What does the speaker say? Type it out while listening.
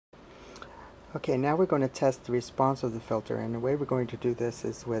Okay, now we're going to test the response of the filter, and the way we're going to do this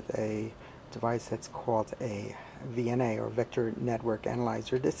is with a device that's called a VNA, or Vector Network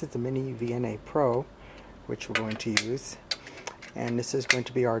Analyzer. This is the miniVNA Pro, which we're going to use, and this is going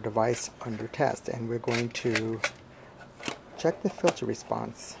to be our device under test, and we're going to check the filter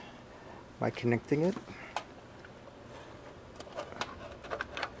response by connecting it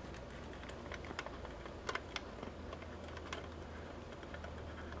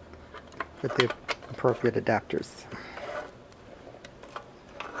with the appropriate adapters.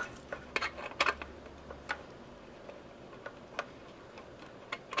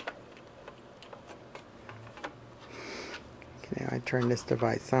 Okay, I turn this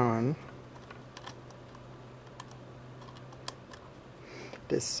device on.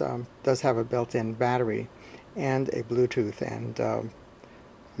 This does have a built-in battery and a Bluetooth, and I'm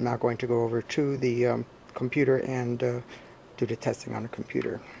now going to go over to the computer and do the testing on the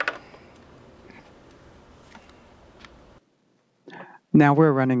computer. Now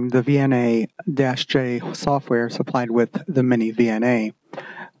we're running the VNA-J software supplied with the miniVNA.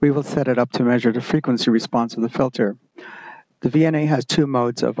 We will set it up to measure the frequency response of the filter. The VNA has two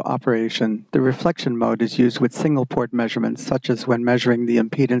modes of operation. The reflection mode is used with single port measurements, such as when measuring the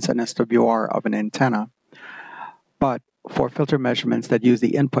impedance and SWR of an antenna. But for filter measurements that use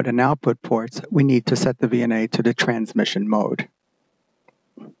the input and output ports, we need to set the VNA to the transmission mode.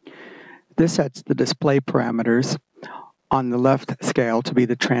 This sets the display parameters on the left scale to be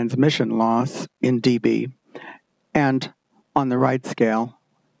the transmission loss in dB, and on the right scale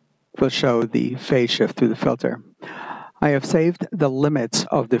will show the phase shift through the filter. I have saved the limits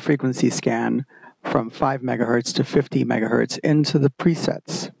of the frequency scan from 5 MHz to 50 MHz into the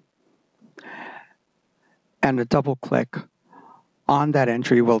presets, and a double click on that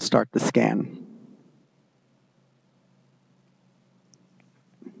entry will start the scan.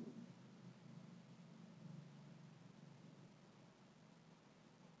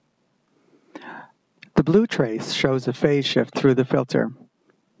 The blue trace shows a phase shift through the filter,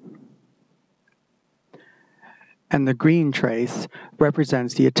 and the green trace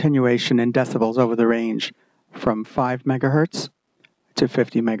represents the attenuation in decibels over the range from 5 MHz to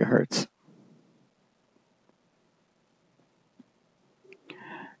 50 MHz.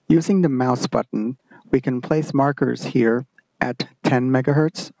 Using the mouse button, we can place markers here at 10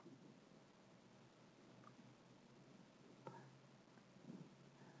 MHz,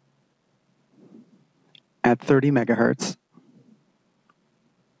 at 30 MHz,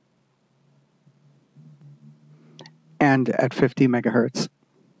 and at 50 MHz.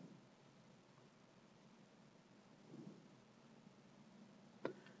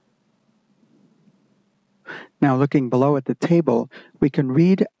 Now, looking below at the table, we can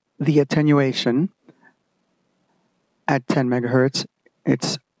read the attenuation at 10 MHz.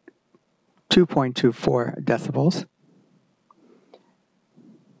 It's 2.24 decibels.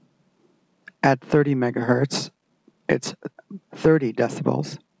 At 30 MHz, it's 30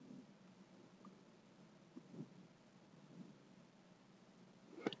 decibels.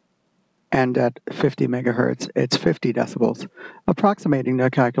 And at 50 MHz, it's 50 decibels, approximating the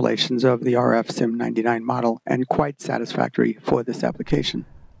calculations of the RF SIM99 model, and quite satisfactory for this application.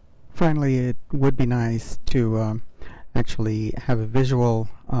 Finally, it would be nice to actually have a visual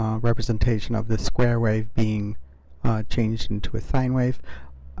representation of the square wave being changed into a sine wave.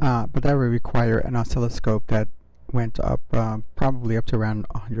 But that would require an oscilloscope that went up probably up to around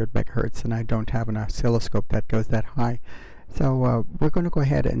 100 megahertz, and I don't have an oscilloscope that goes that high. So we're going to go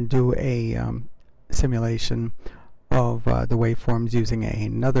ahead and do a simulation of the waveforms using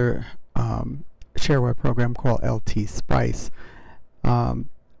another shareware program called LTSpice.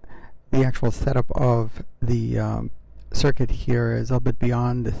 The actual setup of the circuit here is a little bit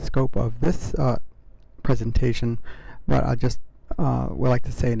beyond the scope of this presentation, but I'll just would like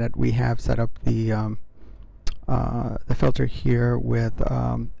to say that we have set up the filter here with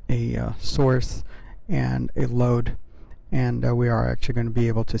a source and a load, and we are actually going to be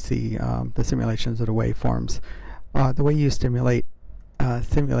able to see the simulations of the waveforms. The way you simulate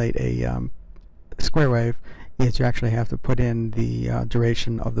a square wave is you actually have to put in the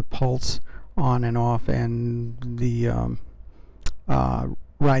duration of the pulse on and off, and the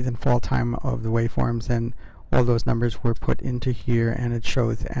rise and fall time of the waveforms, and all those numbers were put into here, and it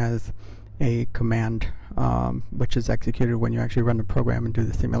shows as a command which is executed when you actually run the program and do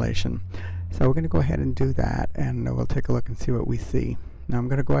the simulation. So we're going to go ahead and do that, and we'll take a look and see what we see. Now I'm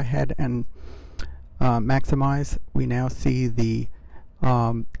going to go ahead and maximize. We now see the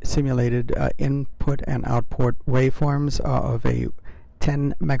simulated input and output waveforms of a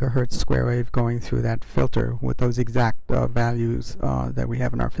 10 megahertz square wave going through that filter with those exact values that we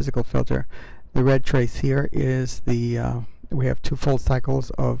have in our physical filter. The red trace here is the, we have 2 full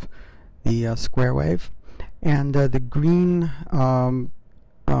cycles of the square wave, and the green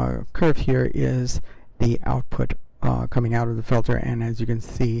curve here is the output coming out of the filter, and as you can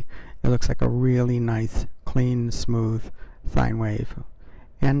see, it looks like a really nice, clean, smooth sine wave.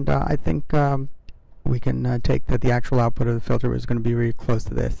 And I think we can take that the actual output of the filter is going to be really close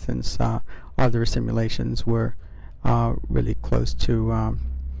to this, since other simulations were really close to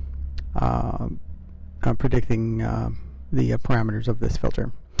predicting the parameters of this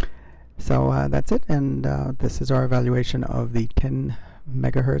filter. So that's it, and this is our evaluation of the 10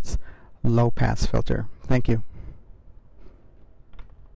 megahertz low pass filter. Thank you.